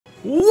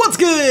What's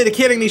good,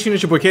 Kidding Nation?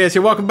 It's your boy KS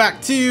here. Welcome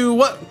back to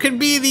what could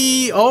be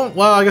the... Oh,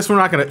 well, I guess we're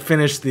not going to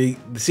finish the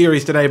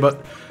series today,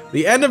 but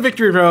the end of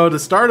Victory Road, the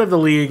start of the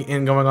league,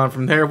 and going on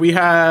from there. We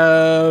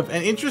have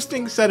an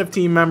interesting set of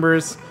team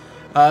members.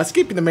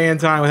 Skipping the man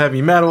time with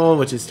Heavy Metal,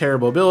 which is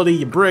terrible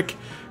ability. Brick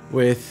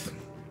with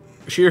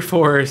Sheer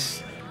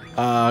Force.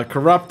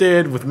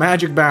 Corrupted with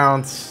Magic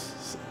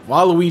Bounce.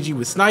 Waluigi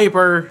with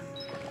Sniper.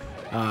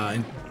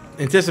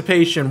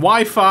 Anticipation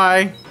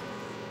Wi-Fi.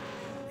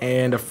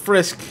 And a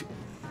Frisk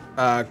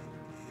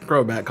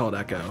Crobat called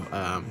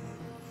Echo.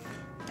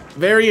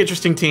 Very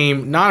interesting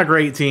team. Not a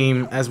great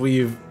team, as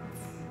we've,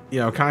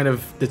 kind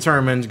of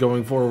determined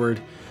going forward.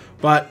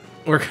 But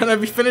we're going to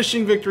be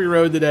finishing Victory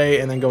Road today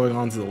and then going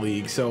on to the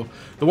league. So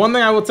the one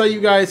thing I will tell you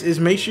guys is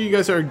make sure you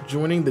guys are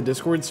joining the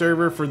Discord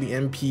server for the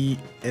MVP,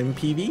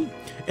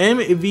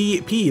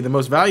 the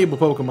most valuable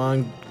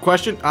Pokemon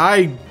question.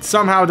 I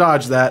somehow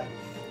dodged that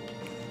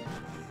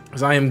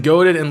because I am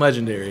goated and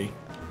legendary.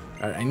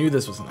 All right, I knew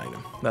this was an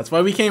item. That's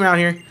why we came out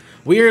here.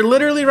 We are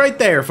literally right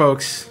there,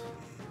 folks.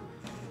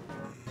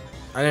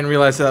 I didn't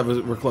realize that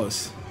we're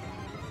close.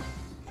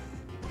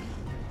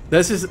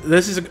 This is.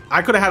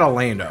 I could have had a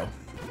Lando.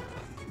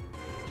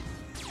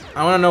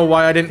 I want to know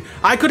why I didn't.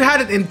 I could have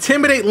had it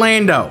intimidate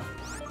Lando.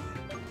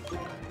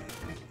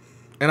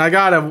 And I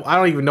got a. I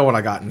don't even know what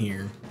I got in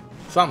here.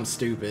 Something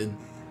stupid.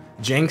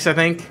 Jinx, I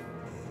think.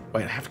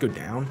 Wait, I have to go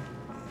down.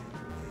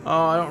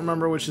 Oh, I don't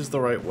remember which is the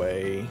right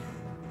way.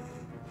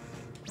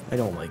 I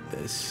don't like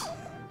this.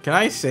 Can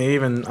I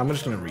save? And I'm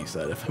just going to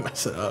reset if I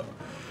mess it up.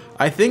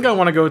 I think I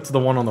want to go to the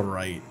one on the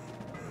right.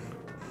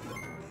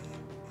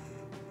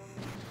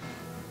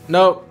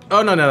 No.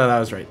 Oh, no, that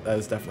was right. That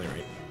was definitely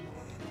right.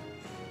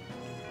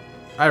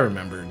 I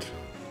remembered.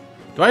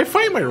 Do I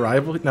fight my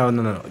rival?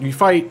 No. You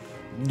fight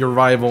your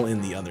rival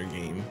in the other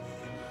game.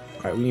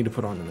 All right, we need to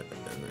put on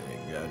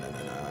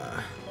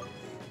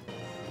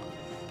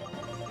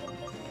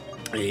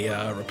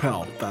a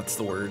repel. That's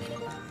the word.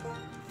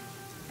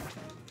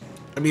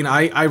 I mean,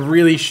 I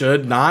really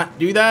should not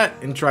do that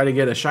and try to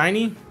get a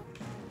shiny.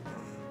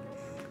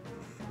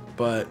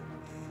 But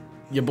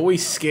your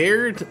boy's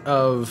scared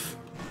of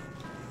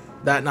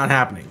that not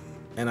happening.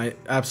 And I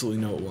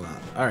absolutely know it will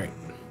not. Alright.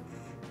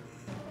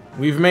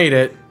 We've made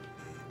it.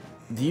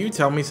 Do you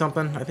tell me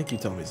something? I think you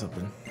tell me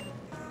something.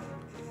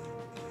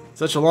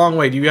 Such a long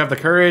way. Do you have the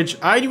courage?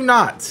 I do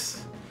not.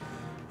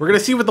 We're going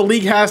to see what the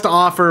league has to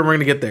offer and we're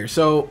going to get there.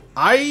 So,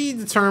 I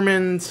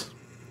determined...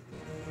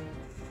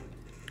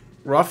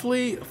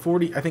 roughly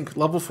 40, I think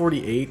level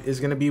 48 is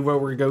going to be where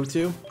we go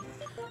to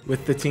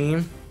with the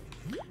team.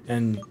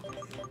 And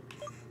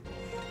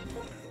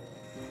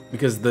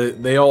because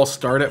they all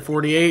start at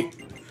 48.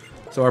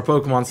 So our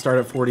Pokemon start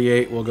at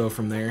 48. We'll go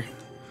from there.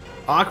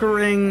 Aqua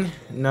Ring,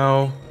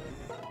 no.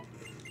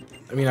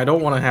 I mean, I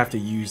don't want to have to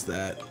use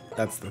that.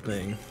 That's the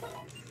thing.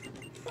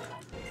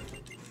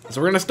 So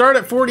we're going to start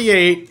at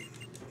 48.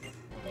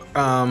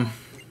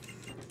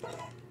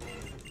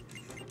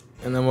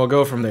 And then we'll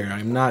go from there.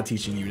 I'm not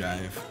teaching you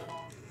dive.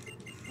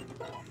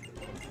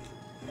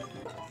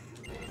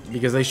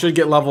 Because they should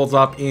get levels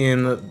up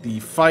in the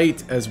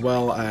fight as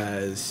well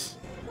as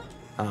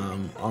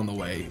on the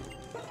way.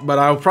 But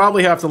I'll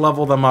probably have to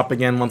level them up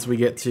again once we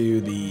get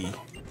to the...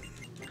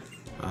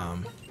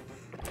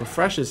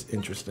 Refresh is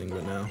interesting,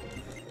 but no.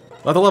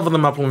 I'll have to level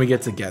them up when we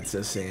get to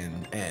Getsus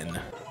and N.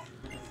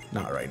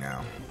 Not right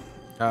now.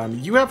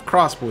 You have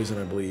Cross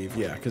Poison, I believe.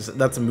 Yeah, because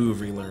that's a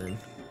move relearn.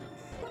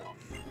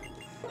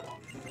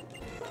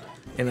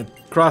 And a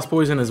Cross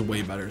Poison is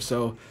way better.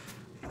 So,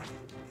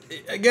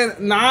 again,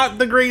 not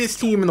the greatest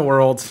team in the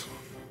world.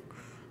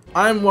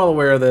 I'm well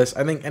aware of this.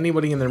 I think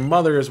anybody and their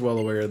mother is well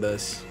aware of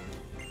this.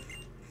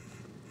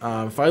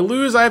 If I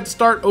lose, I have to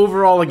start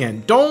overall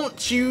again.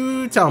 Don't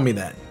you tell me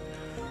that.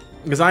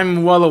 Because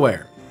I'm well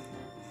aware.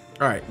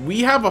 Alright,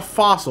 we have a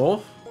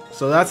fossil.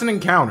 So that's an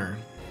encounter.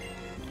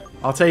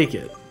 I'll take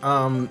it.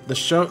 The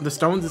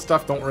stones and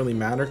stuff don't really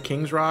matter.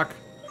 King's Rock.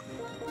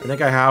 I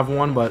think I have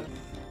one, but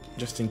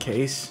just in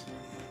case.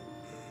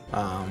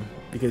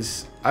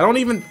 Because I don't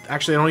even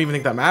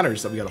think that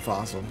matters that we got a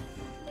fossil.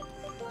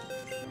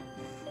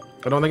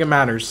 I don't think it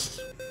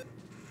matters.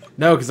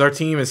 No, because our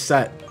team is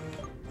set.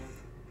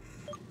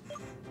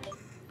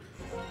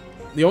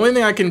 The only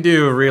thing I can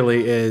do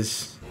really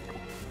is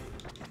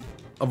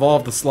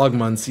evolve the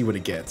Slugma and see what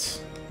it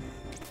gets.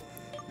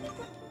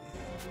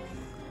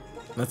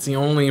 That's the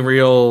only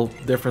real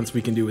difference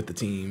we can do with the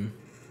team.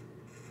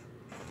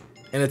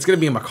 And it's going to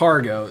be a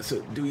Macargo,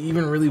 so do we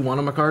even really want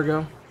a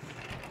Macargo?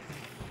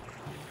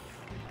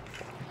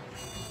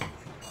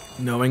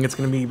 Knowing it's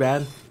going to be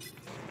bad?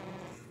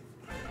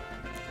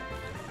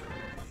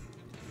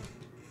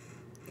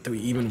 Do we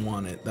even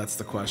want it? That's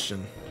the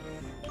question.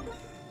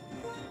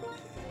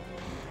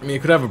 I mean, it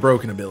could have a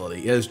broken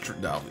ability. It is true.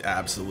 No,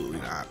 absolutely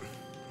not.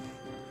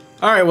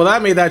 Alright, well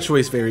that made that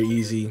choice very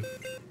easy.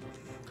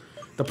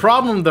 The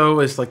problem, though,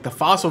 is like the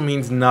fossil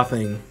means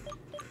nothing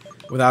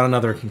without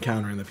another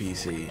encounter in the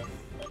PC.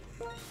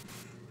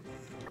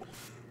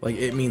 Like,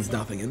 it means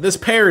nothing. And this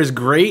pair is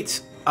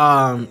great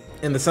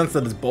in the sense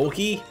that it's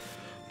bulky,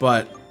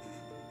 but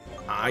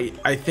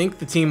I think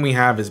the team we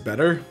have is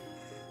better.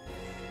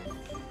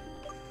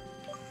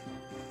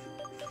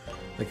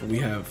 Like we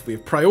have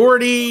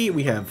priority,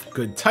 we have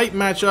good type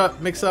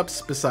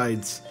mix-ups,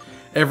 besides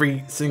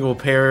every single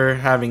pair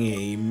having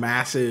a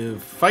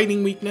massive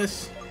fighting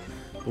weakness.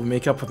 We'll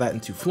make up for that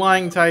into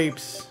flying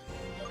types.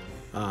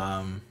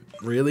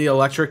 Really,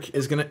 electric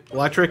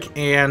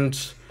and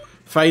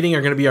fighting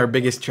are gonna be our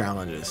biggest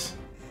challenges.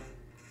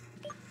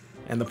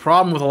 And the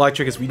problem with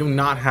electric is we do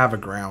not have a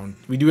ground.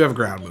 We do have a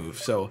ground move,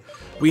 so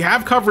we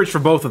have coverage for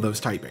both of those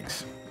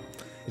typings.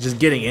 It's just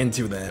getting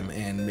into them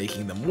and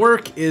making them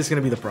work is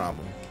gonna be the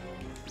problem.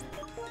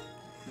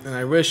 And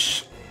I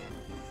wish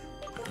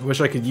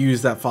I could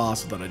use that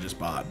fossil that I just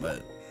bought,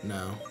 but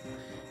no.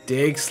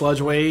 Dig, Sludge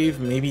Wave,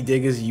 maybe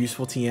Dig is a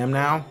useful TM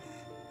now.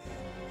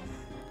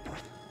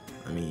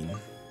 I mean,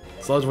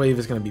 Sludge Wave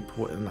is going to be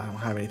put, and I don't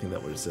have anything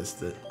that would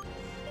resist it.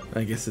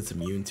 I guess it's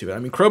immune to it. I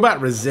mean,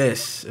 Crobat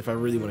resists if I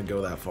really want to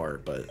go that far,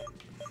 but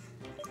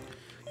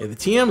yeah, the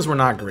TMs were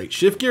not great.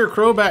 Shift Gear,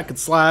 Crobat could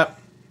slap.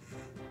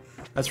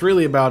 That's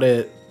really about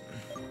it.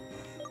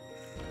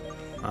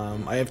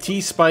 I have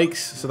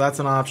T-Spikes, so that's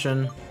an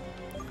option.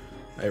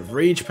 I have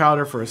Rage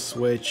Powder for a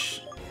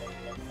switch.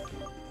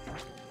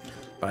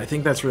 But I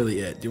think that's really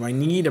it. Do I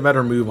need a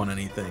better move on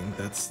anything?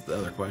 That's the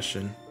other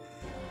question.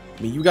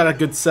 I mean, you got a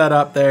good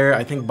setup there.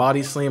 I think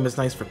Body Slam is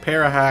nice for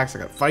Parahacks. I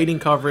got fighting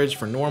coverage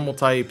for normal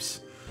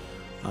types.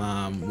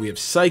 We have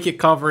psychic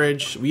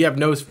coverage. We have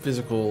no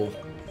physical...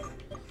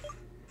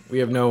 We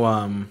have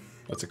no,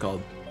 what's it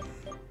called?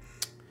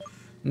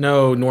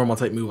 No normal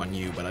type move on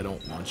you, but I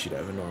don't want you to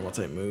have a normal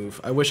type move.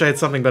 I wish I had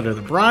something better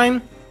than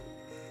Brine.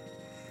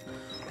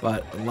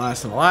 But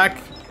last and lack,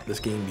 this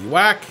game be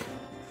whack.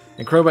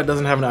 And Crobat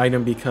doesn't have an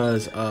item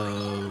because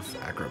of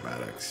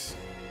acrobatics.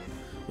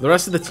 The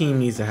rest of the team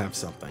needs to have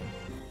something.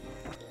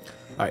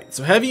 Alright,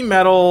 so heavy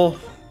metal.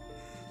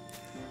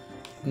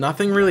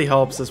 Nothing really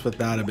helps us with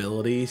that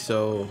ability,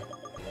 so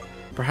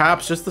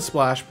perhaps just the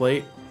splash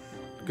plate.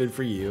 Good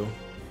for you.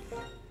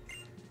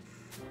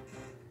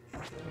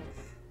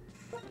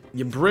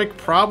 Your brick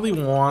probably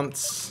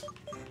wants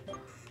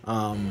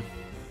when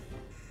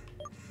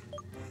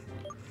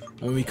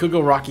we could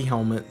go Rocky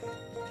Helmet.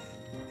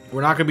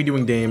 We're not going to be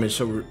doing damage,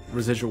 so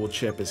residual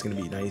chip is going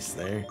to be nice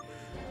there.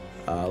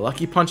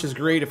 Lucky Punch is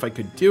great if I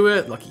could do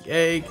it. Lucky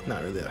Egg,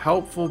 not really that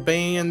helpful.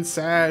 Band,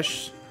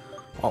 Sash,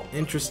 all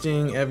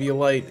interesting.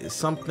 Eviolite is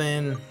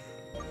something.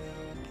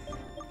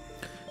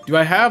 Do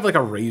I have like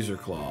a Razor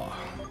Claw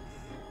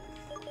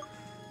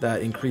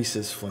that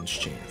increases flinch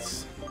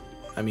chance?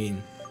 I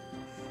mean,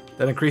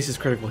 that increases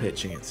critical hit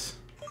chance.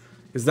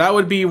 Because that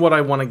would be what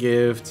I want to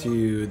give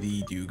to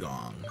the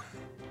Dugong.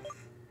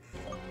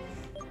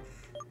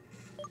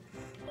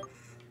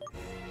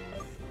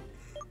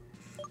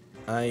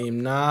 I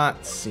am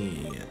not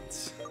seeing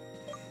it.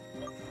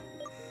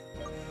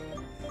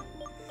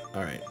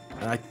 Alright,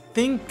 I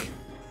think...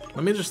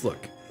 Let me just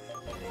look.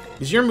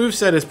 Because your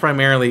moveset is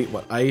primarily,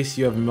 what, ice?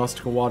 You have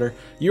mystical water.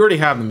 You already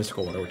have the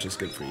mystical water, which is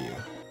good for you.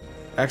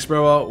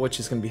 X-Bro, which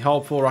is going to be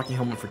helpful. Rocky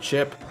Helmet for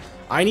chip.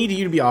 I need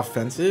you to be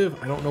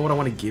offensive. I don't know what I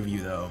want to give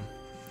you, though.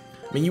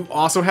 I mean, you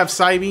also have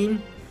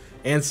Psybeam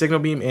and Signal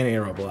Beam and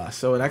Aeroblast.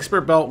 So an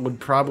Expert Belt would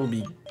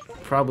probably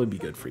be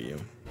good for you.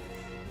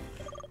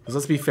 Because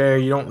let's be fair,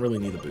 you don't really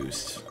need a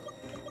boost.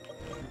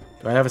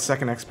 Do I have a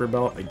second Expert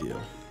Belt? I do.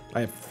 I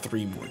have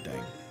 3 more,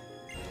 dang.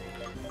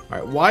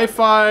 Alright,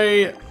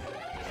 Wi-Fi,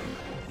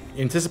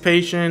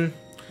 Anticipation.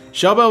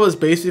 Shell Bell is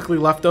basically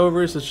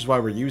leftovers, which is why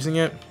we're using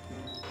it.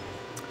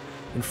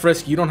 And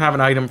Frisk, you don't have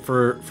an item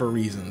for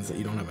reasons that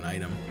you don't have an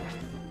item.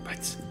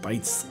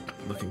 Bite's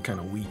looking kind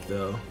of weak,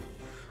 though.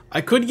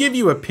 I could give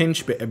you a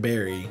Pinch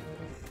Berry.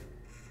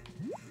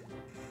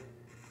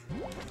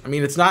 I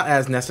mean, it's not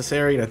as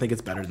necessary, and I think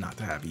it's better not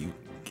to have you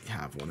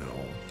have one at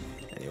all.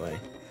 Anyway.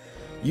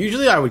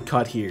 Usually I would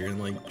cut here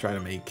and, like, try to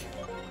make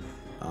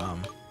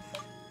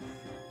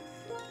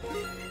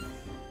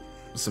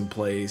some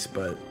plays,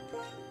 but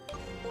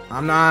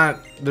I'm not...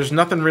 There's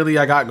nothing really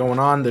I got going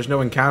on. There's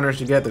no encounters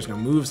to get. There's no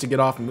moves to get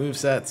off of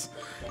movesets.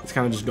 It's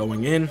kind of just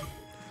going in.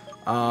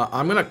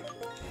 I'm going to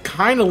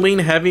kind of lean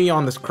heavy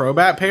on this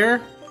Crobat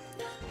pair,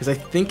 because I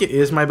think it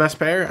is my best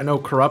pair. I know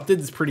Corrupted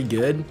is pretty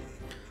good.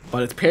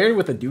 But it's paired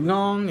with a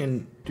Dugong,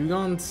 and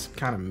Dugong's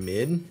kind of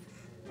mid.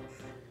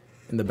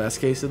 In the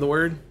best case of the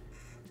word.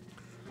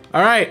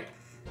 Alright.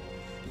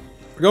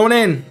 We're going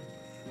in.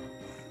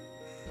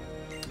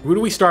 Who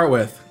do we start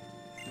with?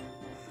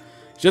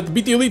 You have to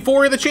beat the Elite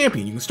Four or the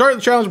champion. You can start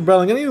the challenge by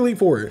battling any Elite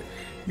Four.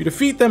 You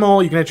defeat them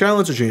all, you can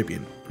challenge the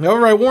champion.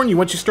 However, I warn you,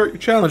 once you start your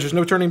challenge, there's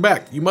no turning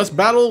back. You must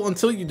battle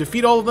until you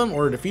defeat all of them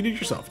or defeat it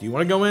yourself. Do you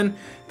want to go in?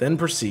 Then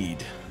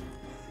proceed.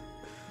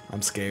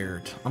 I'm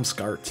scared. I'm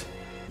scart.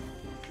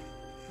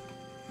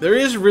 There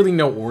is really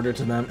no order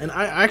to them, and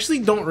I actually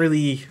don't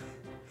really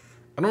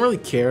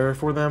care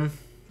for them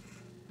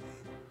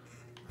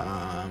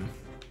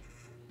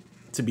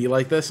to be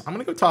like this. I'm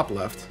gonna go top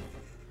left.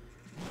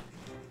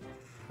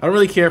 I don't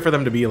really care for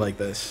them to be like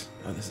this.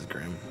 Oh, this is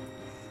grim.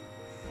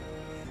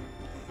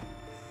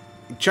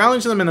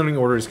 challenging them in any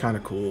order is kind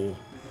of cool,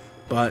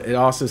 but it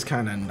also is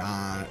kind of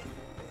not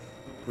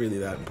really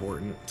that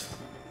important.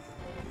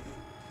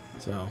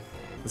 So,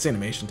 this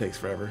animation takes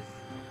forever.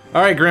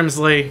 Alright,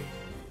 Grimsley.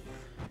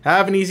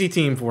 Have an easy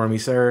team for me,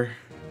 sir.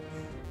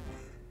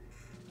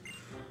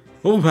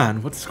 Oh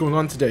man, what's going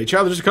on today?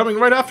 Challenges are coming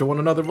right after one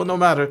another, but no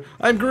matter.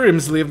 I'm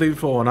Grimsley of the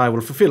Four, and I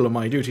will fulfill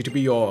my duty to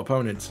be your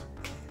opponent.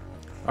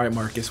 Alright,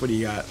 Marcus, what do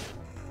you got?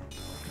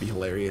 Be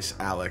hilarious.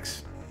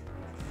 Alex.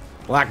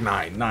 Black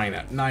 9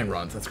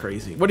 runs. That's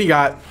crazy. What do you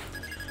got?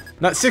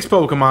 Not 6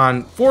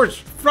 Pokemon. 4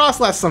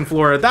 Frostlass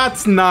Sunflora.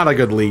 That's not a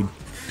good lead.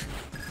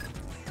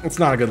 It's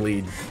not a good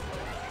lead.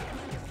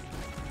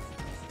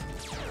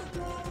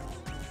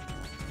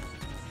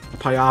 A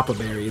Pyapa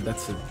Berry.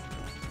 That's a...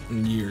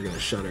 You're gonna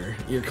shudder.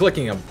 You're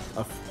clicking an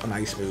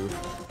ice move.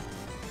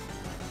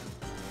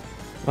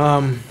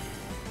 I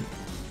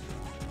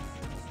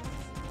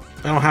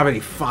don't have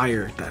any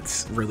fire.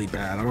 That's really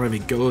bad. I don't have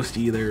any ghost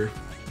either.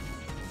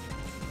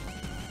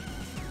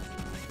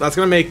 That's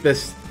gonna make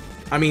this...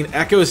 I mean,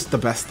 Echo's the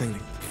best thing to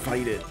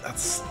fight it.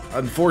 That's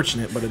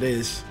unfortunate, but it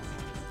is.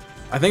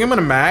 I think I'm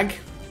gonna mag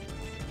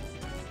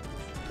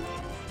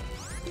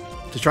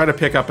to try to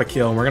pick up a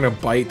kill, and we're gonna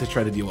bite to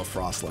try to deal with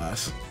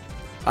Frostlass.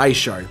 Ice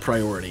Shard,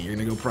 priority. You're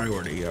gonna go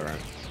priority, alright.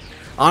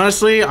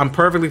 Honestly, I'm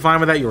perfectly fine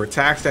with that. Your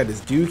attack stat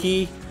is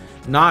Dookie.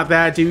 Not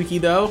that Dookie,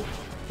 though,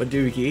 but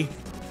Dookie.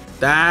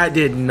 That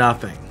did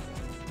nothing.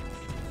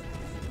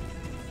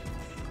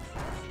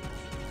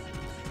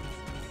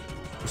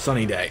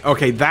 Sunny day.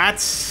 Okay,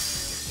 that's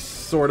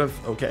sort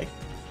of okay.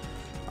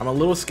 I'm a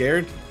little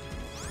scared.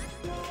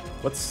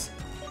 What's...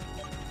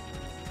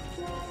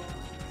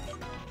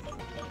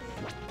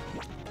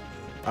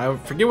 I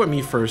forget what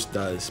Me First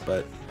does,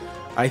 but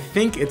I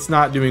think it's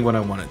not doing what I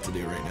want it to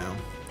do right now.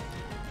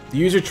 The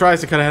user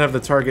tries to cut ahead of the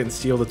target and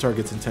steal the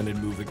target's intended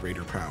move with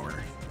greater power.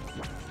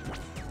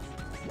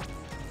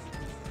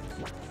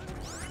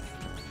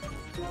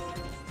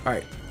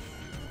 Alright.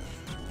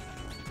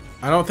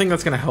 I don't think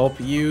that's going to help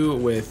you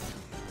with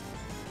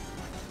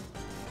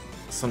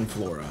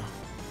Sunflora.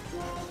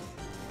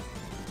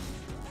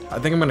 I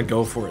think I'm going to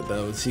go for it,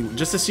 though,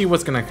 just to see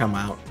what's going to come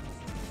out.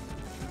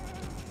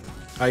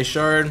 Ice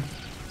Shard.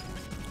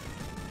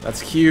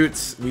 That's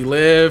cute. We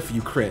live.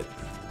 You crit.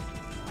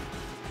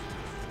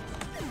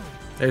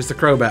 There's the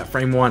Crobat.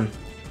 Frame 1.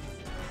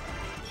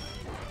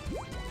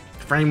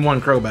 Frame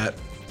 1 Crobat.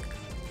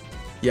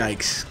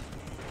 Yikes.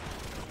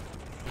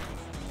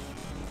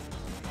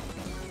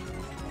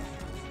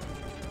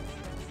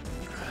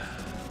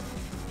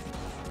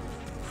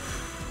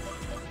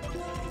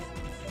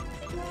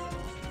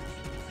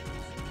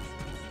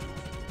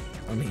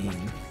 I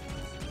mean,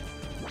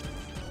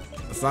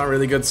 it's not a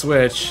really good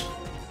switch.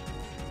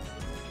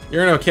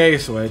 You're an okay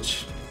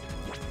switch.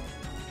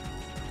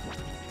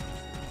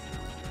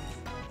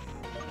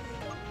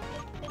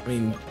 I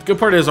mean, the good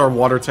part is our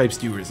water types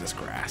do resist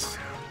grass.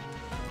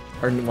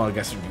 Or, well, I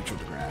guess they're neutral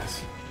to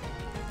grass.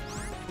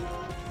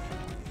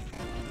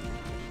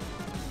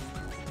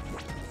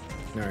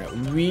 Alright,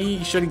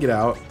 we should get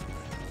out.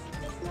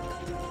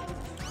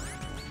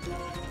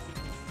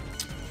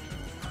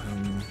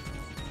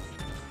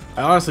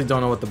 I honestly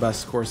don't know what the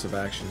best course of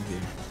action is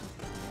here.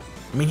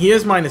 I mean, he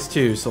is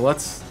 -2, so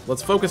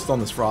let's focus on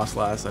this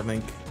Frostlass, I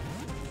think.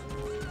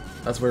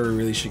 That's where we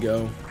really should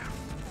go.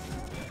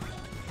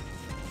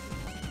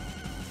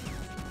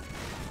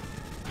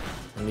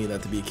 I need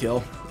that to be a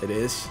kill. It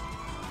is.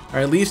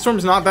 Alright, Leaf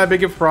Storm's not that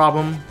big of a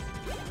problem.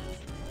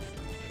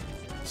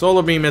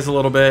 Solar Beam is a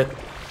little bit.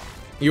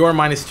 You are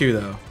 -2,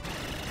 though.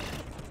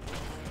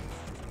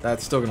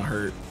 That's still gonna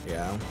hurt.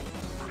 Yeah.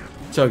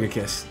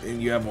 Togekiss.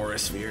 And you have Aura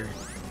Sphere.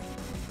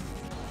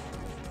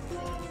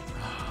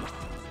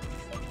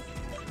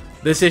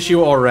 This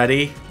issue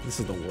already,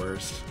 this is the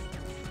worst.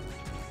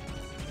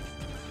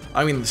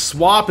 I mean, the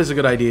swap is a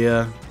good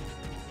idea.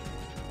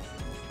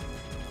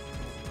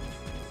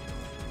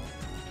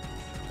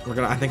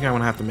 I think I'm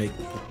gonna have to make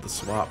the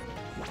swap.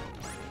 Oh,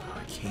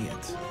 I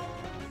can't.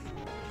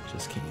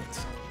 Just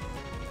can't.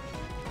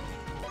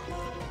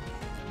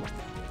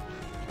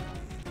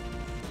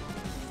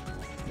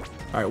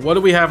 Alright, what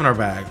do we have in our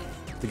bag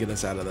to get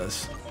us out of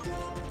this?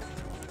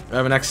 We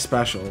have an X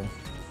special.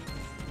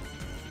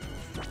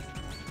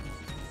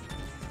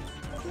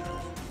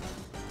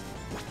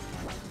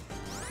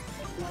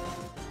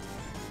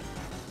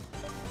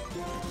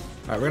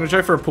 Alright, we're gonna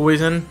try for a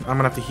poison. I'm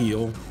gonna have to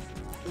heal.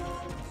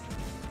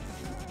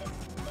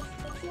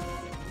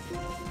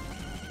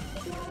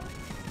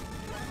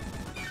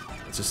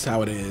 That's just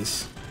how it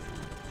is.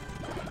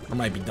 I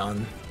might be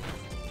done.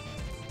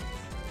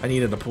 I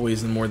needed a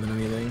poison more than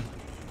anything.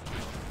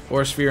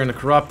 Aura Sphere and the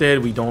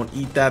Corrupted. We don't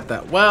eat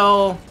that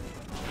well.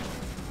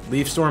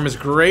 Leaf Storm is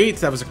great.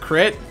 That was a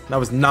crit. That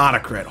was not a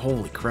crit.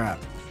 Holy crap.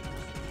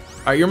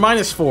 Alright, you're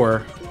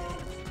 -4.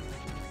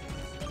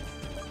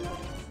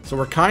 So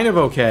we're kind of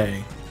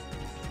okay.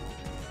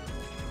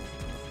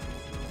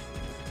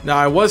 Now,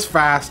 I was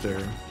faster.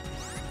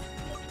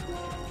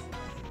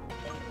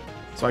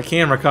 So I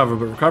can recover,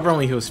 but recover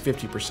only heals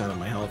 50% of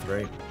my health,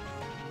 right?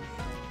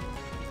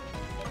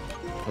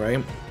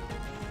 right?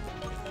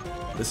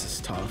 This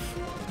is tough.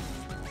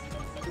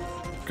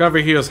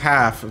 Recovery heals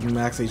half of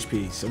max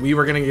HP. So we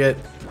were going to get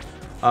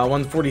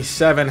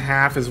 147.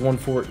 Half is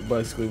 140,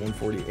 basically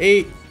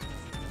 148,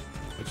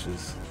 which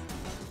is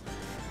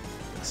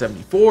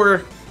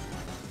 74.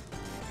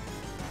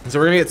 So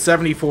we're going to get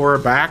 74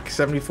 back.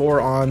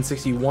 74 on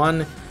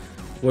 61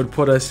 would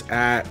put us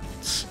at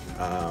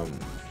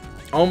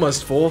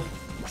almost full.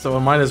 So I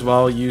might as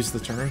well use the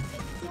turn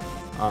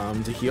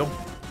to heal.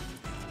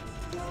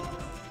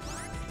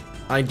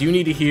 I do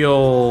need to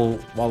heal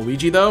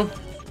Waluigi though,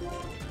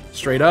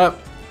 straight up,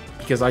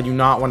 because I do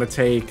not want to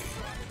take...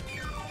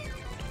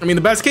 I mean,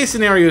 the best case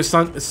scenario is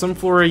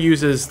Sunflora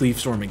uses Leaf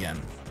Storm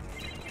again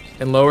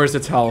and lowers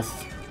its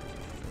health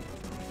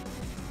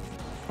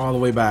all the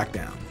way back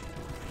down.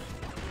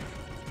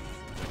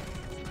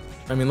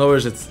 I mean,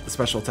 lowers its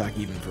special attack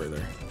even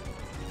further.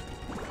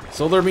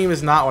 Solar Beam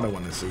is not what I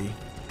want to see.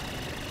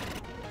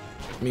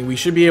 I mean, we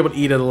should be able to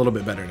eat it a little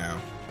bit better now.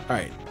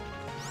 Alright.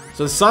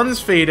 So the sun's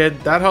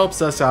faded. That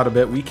helps us out a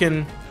bit. We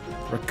can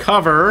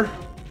recover.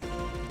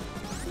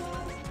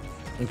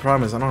 The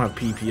problem is I don't have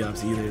PP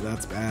ups either.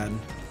 That's bad.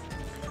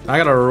 I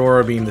gotta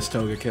Aurora Beam this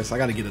Togekiss. I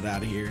gotta get it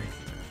out of here.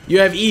 You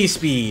have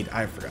E-Speed.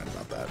 I forgot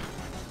about that.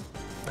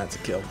 That's a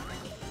kill.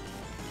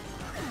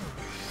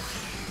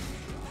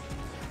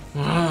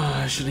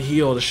 I should have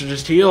healed. I should have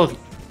just healed.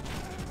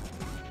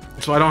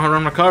 So I don't have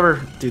room to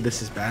recover. Dude,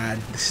 this is bad.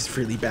 This is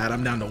really bad.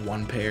 I'm down to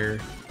 1 pair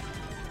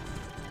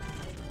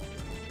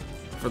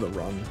for the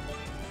run.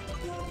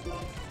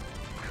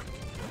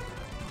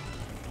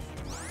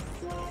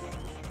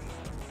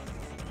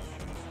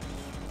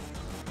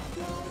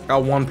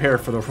 Got 1 pair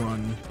for the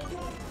run.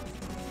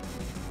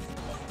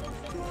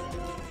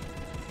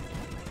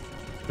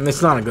 And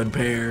it's not a good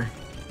pair.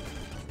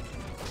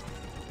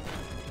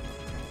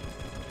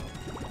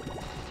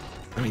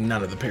 I mean,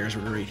 none of the pairs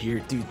were right here.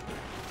 Dude,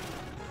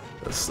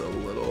 that's so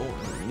little.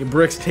 Your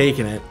Brick's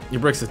taking it. Your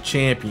Brick's a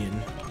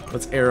champion.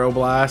 Let's Aero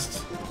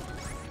Blast.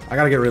 I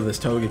gotta get rid of this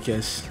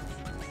Togekiss.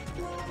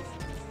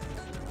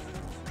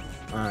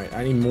 Alright,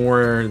 I need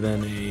more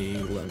than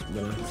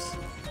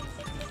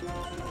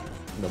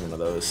one of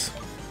those.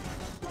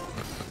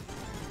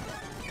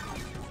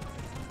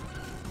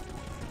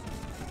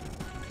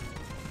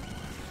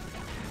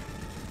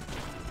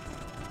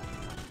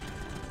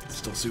 It's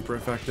still super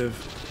effective.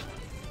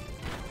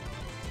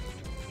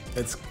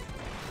 It's...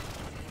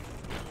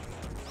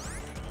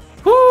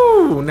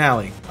 Woo!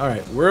 Nally.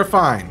 Alright, we're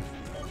fine.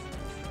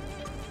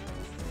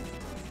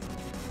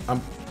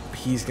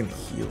 He's gonna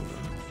heal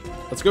though.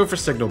 Let's go for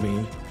Signal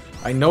Beam.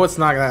 I know it's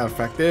not that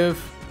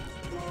effective,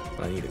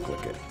 but I need to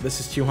click it. This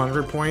is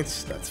 200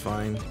 points. That's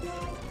fine.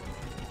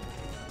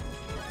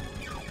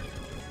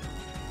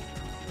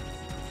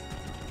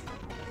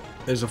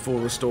 There's a full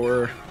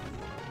restore.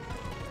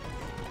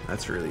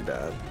 That's really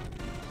bad.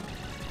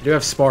 I do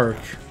have Spark.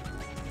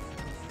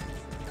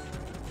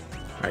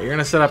 Alright, you're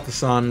gonna set up the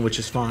sun, which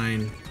is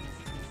fine.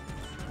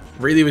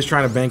 Really was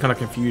trying to bank on a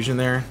confusion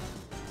there.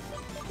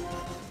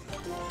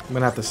 I'm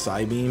gonna have to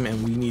Psybeam,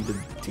 and we need to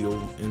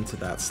deal into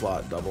that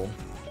slot double.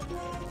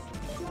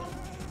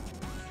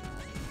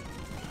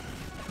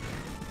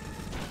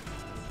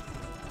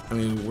 I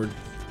mean, we're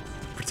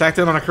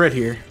protected on a crit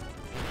here.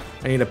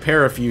 I need a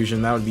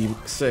Parafusion. That would be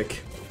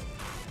sick.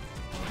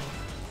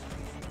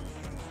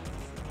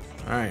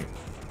 Alright.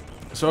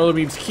 Solar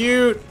Beam's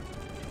cute.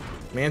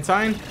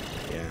 Mantine?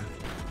 Yeah.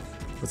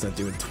 What's that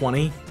doing?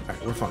 20?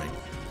 Alright, we're fine.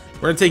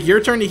 We're gonna take your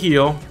turn to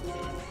heal.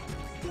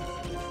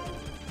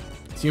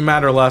 So you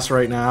matter less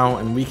right now,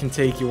 and we can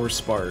take your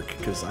Spark,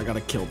 because I gotta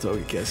kill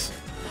Togekiss.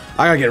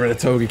 I gotta get rid of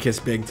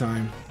Togekiss big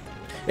time.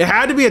 It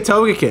had to be a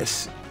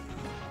Togekiss.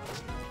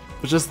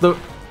 It's just the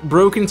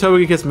broken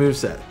Togekiss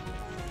moveset.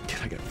 Dude,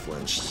 I got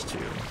flinched too.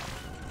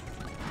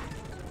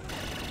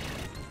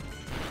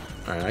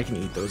 Alright, I can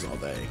eat those all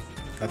day.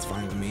 That's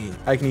fine with me.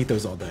 I can eat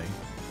those all day.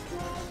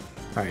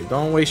 Alright,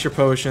 don't waste your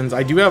potions.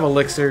 I do have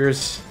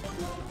elixirs.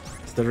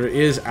 So there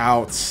is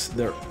outs.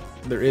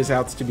 There is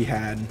outs to be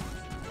had.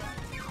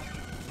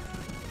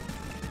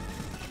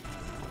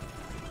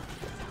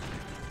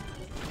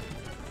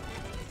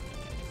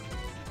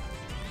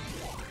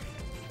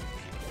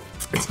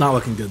 It's not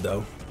looking good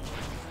though.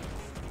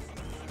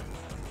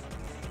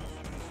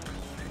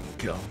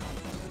 Kill.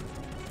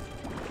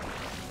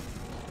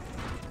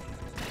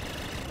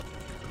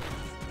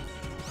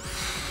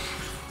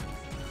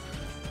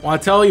 Well, I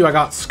tell you, I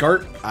got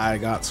Skirt. I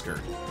got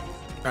Skirt.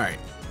 Alright.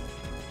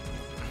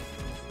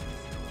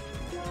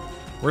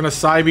 We're gonna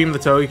Psybeam the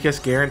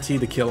Togekiss, guarantee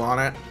the kill on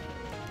it.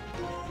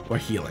 While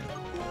healing.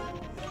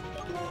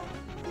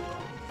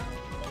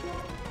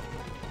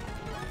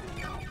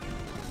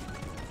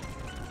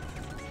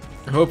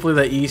 Hopefully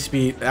that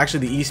E-Speed...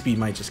 Actually, the E-Speed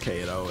might just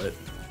KO it.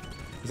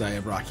 Because I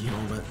have Rocky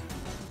Helmet.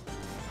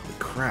 Holy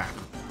crap.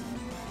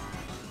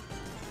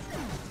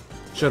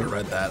 Should have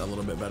read that a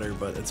little bit better,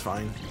 but it's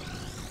fine.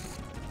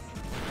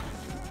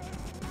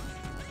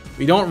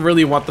 We don't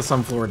really want the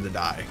Sunflora to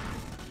die,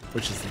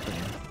 which is the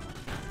thing.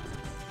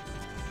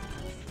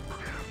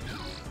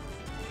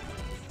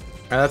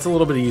 That's a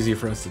little bit easier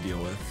for us to deal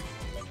with.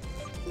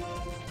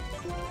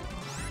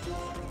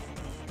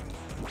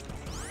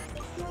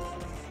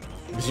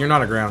 Because you're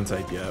not a ground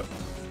type yet.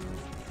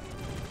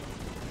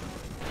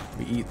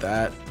 We eat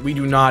that. We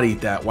do not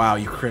eat that. Wow,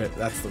 you crit.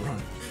 That's the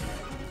run.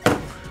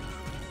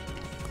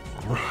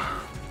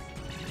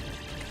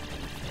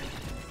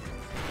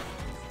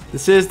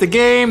 This is the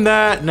game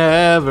that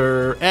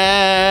never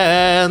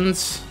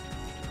ends.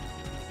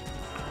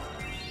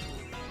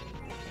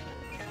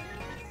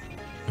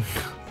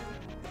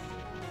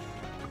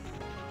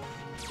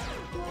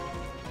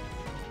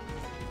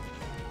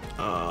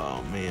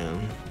 Oh,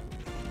 man.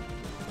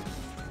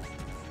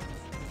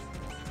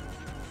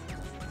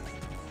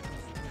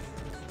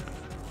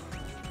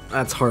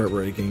 That's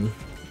heartbreaking.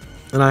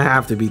 And I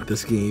have to beat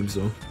this game,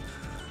 so...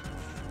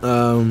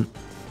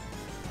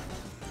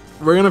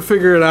 we're gonna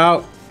figure it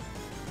out.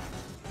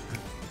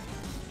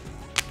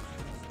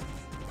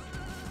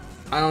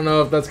 I don't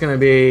know if that's gonna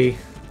be...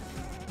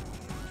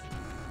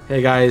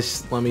 Hey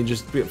guys, let me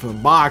just beat it from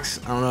the box.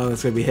 I don't know if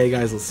that's gonna be, hey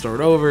guys, let's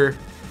start over.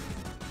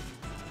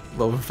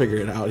 But we'll figure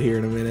it out here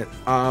in a minute.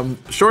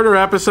 Shorter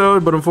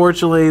episode, but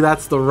unfortunately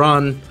that's the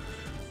run.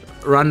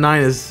 Run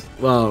 9 is,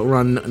 well,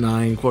 run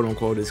 9, quote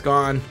unquote, is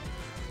gone.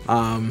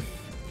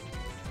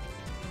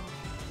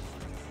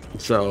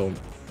 So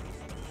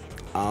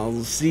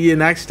I'll see you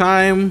next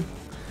time,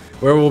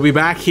 where we'll be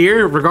back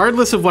here.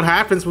 Regardless of what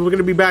happens, we're going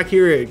to be back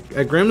here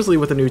at Grimsley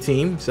with a new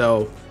team.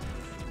 So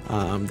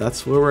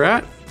that's where we're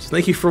at. So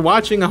thank you for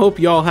watching. I hope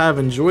you all have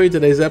enjoyed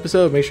today's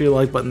episode. Make sure you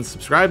like button,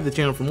 subscribe to the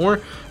channel for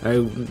more.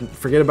 I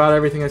forget about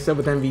everything I said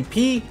with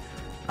MVP,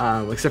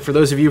 except for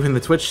those of you in the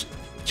Twitch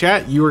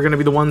chat. You are going to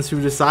be the ones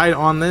who decide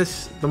on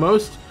this the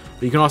most,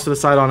 but you can also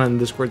decide on it in the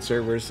Discord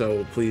server,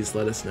 so please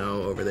let us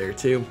know over there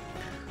too.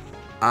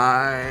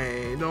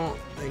 I don't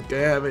think I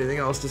have anything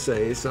else to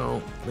say,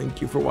 so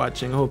thank you for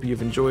watching. I hope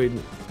you've enjoyed.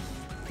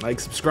 Like,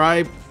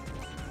 subscribe.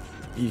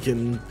 You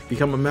can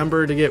become a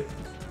member to get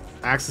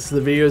access to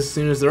the videos as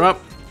soon as they're up,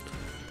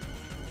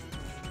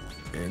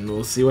 and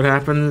we'll see what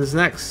happens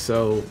next.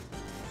 So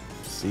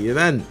see you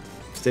then.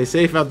 Stay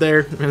safe out there,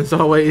 and as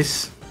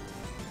always,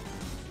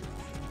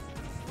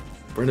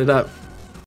 burn it up.